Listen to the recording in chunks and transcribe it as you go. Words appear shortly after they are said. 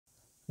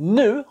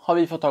Nu har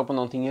vi fått tag på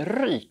någonting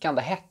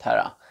rykande hett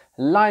här.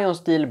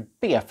 Lionsteel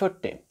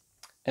B40.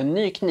 En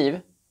ny kniv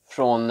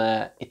från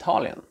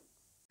Italien.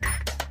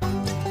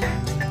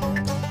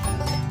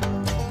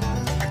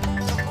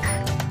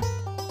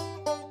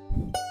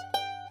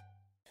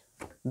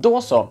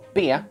 Då så,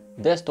 B,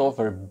 det står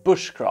för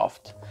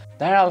Bushcraft.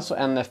 Det här är alltså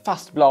en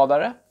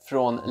fastbladare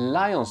från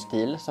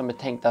Lionsteel som är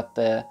tänkt att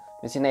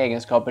med sina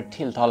egenskaper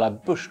tilltala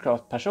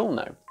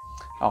bushcraft-personer.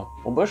 Ja,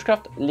 och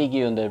bushcraft ligger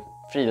ju under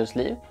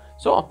friluftsliv.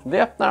 Så, vi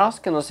öppnar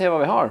asken och ser vad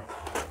vi har.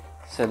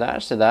 Se där,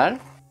 se där.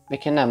 Vi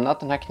kan nämna att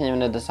den här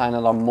kniven är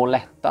designad av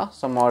Moletta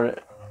som har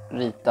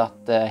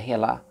ritat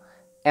hela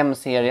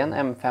M-serien,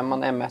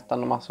 M5,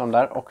 M1 och massor av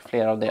där och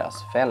flera av deras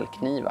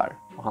fällknivar.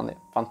 Och han är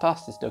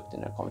fantastiskt duktig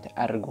när det kommer till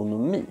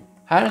ergonomi.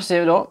 Här ser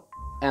vi då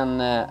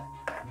en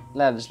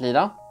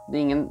läderslida. Det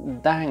är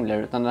ingen dangler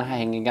utan den här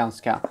hänger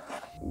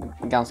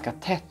ganska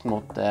tätt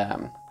mot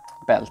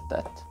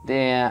bältet.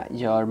 Det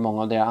gör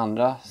många av deras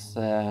andras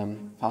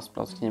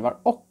fastbladsknivar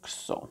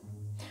också.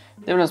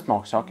 Det är väl en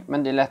smaksak,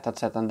 men det är lätt att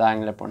sätta en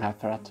dangler på den här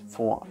för att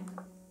få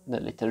det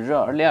lite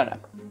rörligare.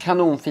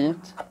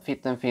 Kanonfint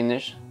fit and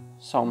finish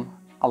som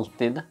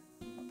alltid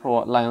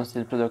på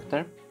Lionsteel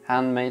produkter.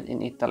 Handmade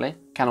in Italy.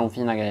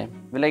 Kanonfina grejer.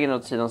 Vi lägger den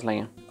åt sidan så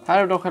länge.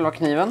 Här är då själva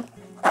kniven.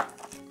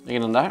 Ligger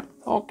den där.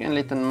 Och en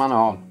liten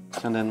manual.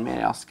 Sen den med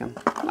i asken.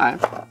 Nej,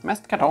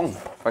 mest kartong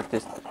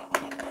faktiskt.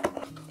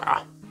 Ja,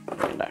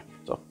 den där.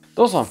 Så.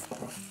 Då så.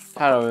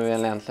 Här har vi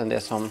väl egentligen det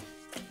som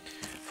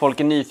folk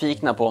är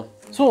nyfikna på.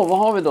 Så, vad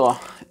har vi då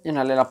i den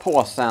här lilla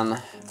påsen?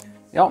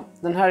 Ja,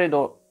 den här är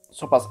då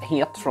så pass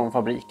het från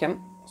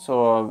fabriken.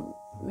 Så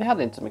vi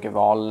hade inte så mycket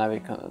val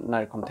när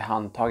det kom till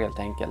handtag helt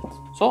enkelt.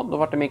 Så, då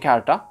var det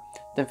mikarta.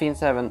 Den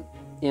finns även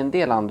i en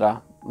del andra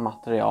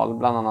material.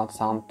 Bland annat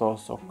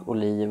Santos och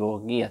Oliv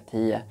och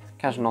G10.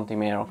 Kanske någonting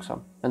mer också.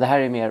 Men det här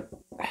är mer...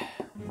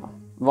 Ja,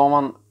 vad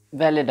man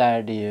väljer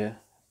där det är ju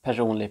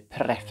personlig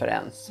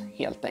preferens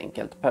helt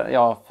enkelt.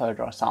 Jag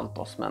föredrar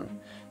Santos men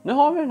nu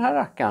har vi den här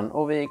rackaren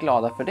och vi är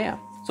glada för det.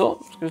 Så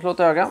ska vi slå ett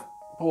öga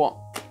på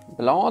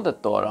bladet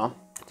då.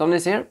 Som ni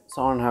ser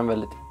så har den här en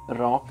väldigt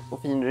rak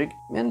och fin rygg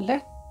med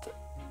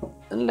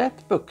en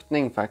lätt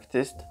buktning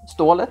faktiskt.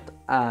 Stålet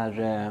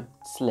är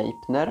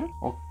Sleipner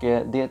och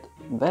det är ett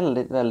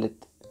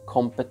väldigt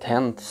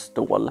kompetent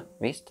stål.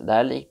 Visst, det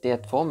är likt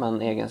D2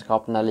 men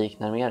egenskaperna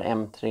liknar mer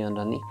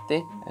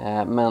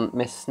M390 men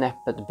med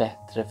snäppet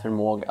bättre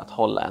förmåga att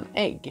hålla en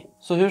ägg.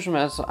 Så hur som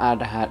helst så är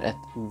det här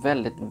ett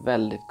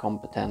väldigt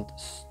kompetent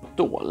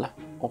stål.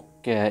 Och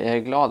jag är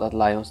glad att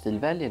Lionsteel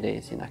väljer det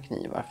i sina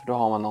knivar för då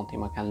har man någonting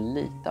man kan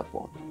lita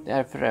på. Det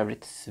är för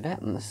övrigt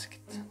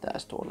svenskt det här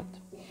stålet.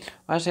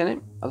 Och här ser ni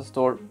att det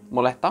står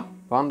Moletta.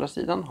 På andra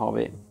sidan har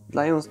vi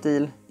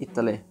Lionsteel,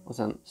 Italy och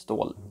sen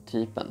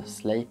ståltypen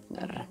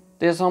Sleipner.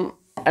 Det som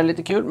är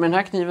lite kul med den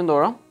här kniven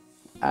då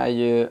är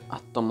ju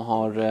att de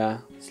har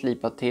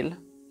slipat till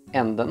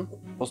änden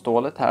på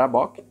stålet här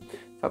bak.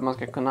 För att man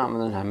ska kunna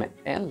använda den här med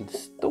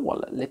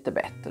eldstål lite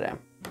bättre.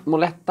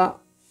 Moletta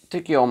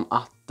tycker jag om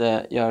att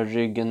göra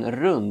ryggen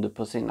rund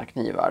på sina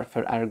knivar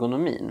för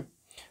ergonomin.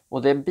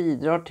 Och det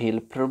bidrar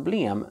till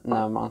problem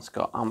när man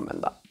ska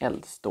använda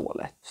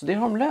eldstålet. Så det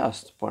har de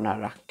löst på den här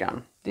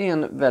rackaren. Det är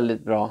en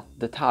väldigt bra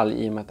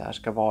detalj i och med att det här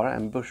ska vara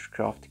en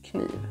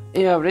bushcraftkniv.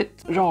 I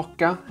övrigt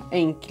raka,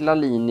 enkla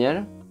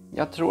linjer.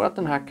 Jag tror att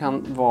den här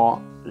kan vara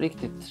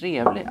riktigt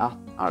trevlig att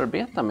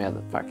arbeta med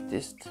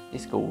faktiskt i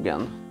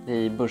skogen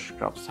i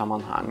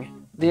bushcraft-sammanhang.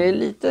 Det jag är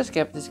lite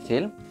skeptisk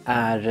till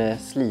är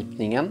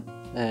slipningen.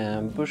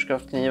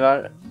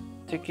 Bushcraftknivar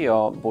tycker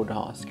jag borde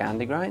ha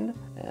Scandi-grind.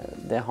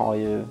 Det har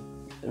ju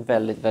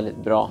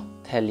väldigt bra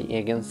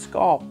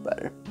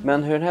täljegenskaper.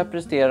 Men hur den här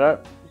presterar,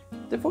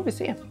 det får vi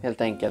se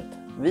helt enkelt.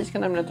 Vi ska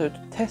nämligen ta ut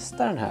och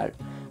testa den här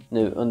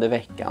nu under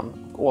veckan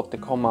och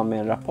återkomma med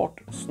en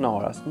rapport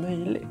snarast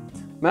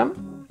möjligt. Men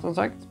som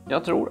sagt,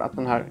 jag tror att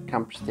den här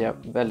kan prestera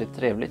väldigt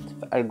trevligt.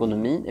 För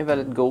ergonomin är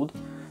väldigt god.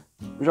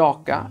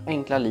 Raka,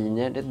 enkla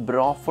linjer, det är ett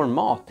bra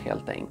format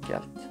helt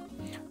enkelt.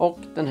 Och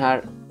den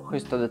här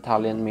schyssta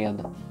detaljen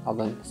med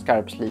den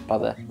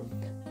skarpslipade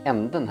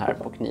änden här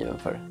på kniven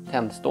för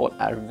tändstål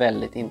är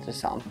väldigt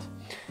intressant.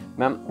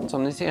 Men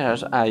som ni ser här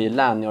så är ju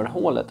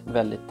lanyardhålet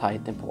väldigt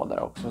tajt på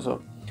där också. Så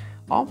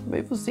ja,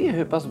 vi får se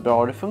hur pass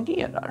bra det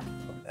fungerar.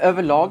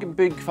 Överlag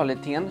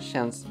byggkvaliteten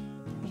känns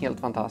helt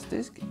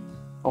fantastisk.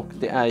 Och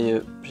det är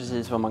ju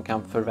precis vad man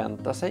kan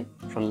förvänta sig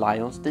från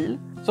Lionsteel.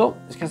 Så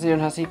vi ska se hur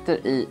den här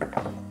sitter i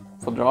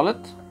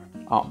fodralet.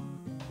 Ja,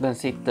 den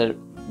sitter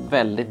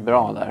väldigt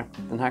bra där.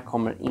 Den här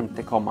kommer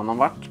inte komma någon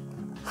vart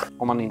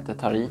om man inte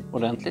tar i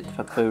ordentligt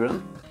för att få ur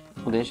den.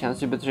 Och det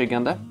känns ju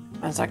betryggande.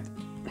 Men sagt,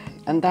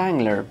 en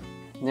dangler.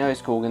 När jag är i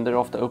skogen där är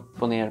det ofta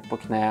upp och ner på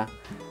knä.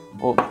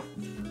 Och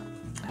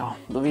ja,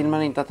 då vill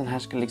man inte att den här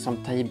ska liksom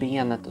ta i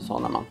benet och så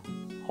när man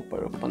hoppar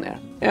upp och ner.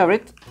 I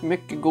övrigt,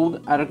 mycket god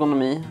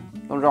ergonomi.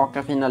 De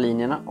raka fina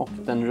linjerna och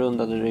den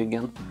rundade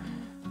ryggen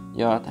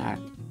gör att det här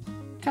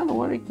kan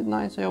vara riktigt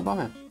nice att jobba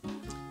med.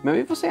 Men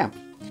vi får se.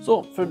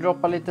 Så, för att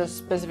droppa lite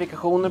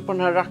specifikationer på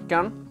den här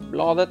rackaren.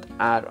 Bladet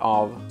är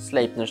av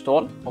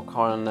Sleipnerstål och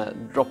har en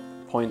drop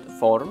point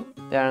form.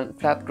 Det är en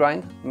flat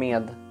grind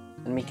med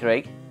en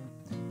mikroägg.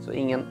 Så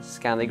ingen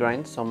Scandi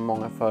grind som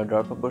många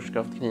föredrar på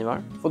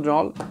Bushcraftknivar.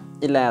 Fodral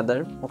i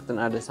läder och den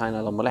är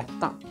designad av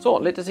lätta. Så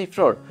lite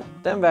siffror.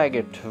 Den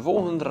väger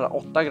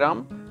 208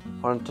 gram.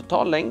 Har en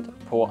total längd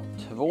på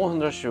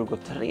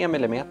 223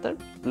 mm.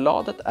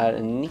 Bladet är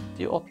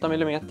 98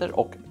 mm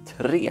och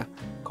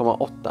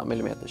 3,8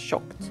 mm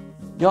tjockt.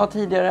 Jag har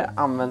tidigare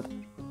använt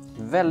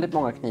väldigt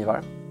många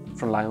knivar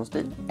från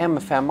Lionsteel.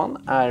 M5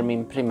 är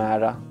min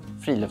primära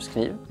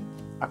friluftskniv,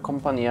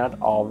 ackompanjerad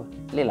av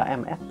lilla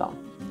M1.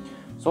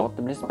 Så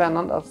det blir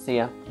spännande att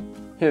se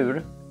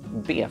hur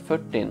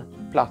B40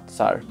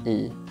 platsar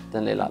i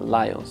den lilla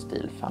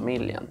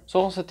Lionsteel-familjen.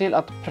 Så se till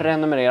att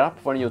prenumerera på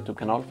vår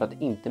YouTube-kanal för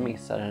att inte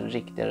missa den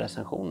riktiga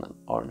recensionen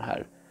av den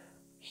här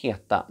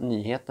heta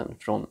nyheten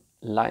från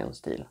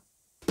Lionsteel.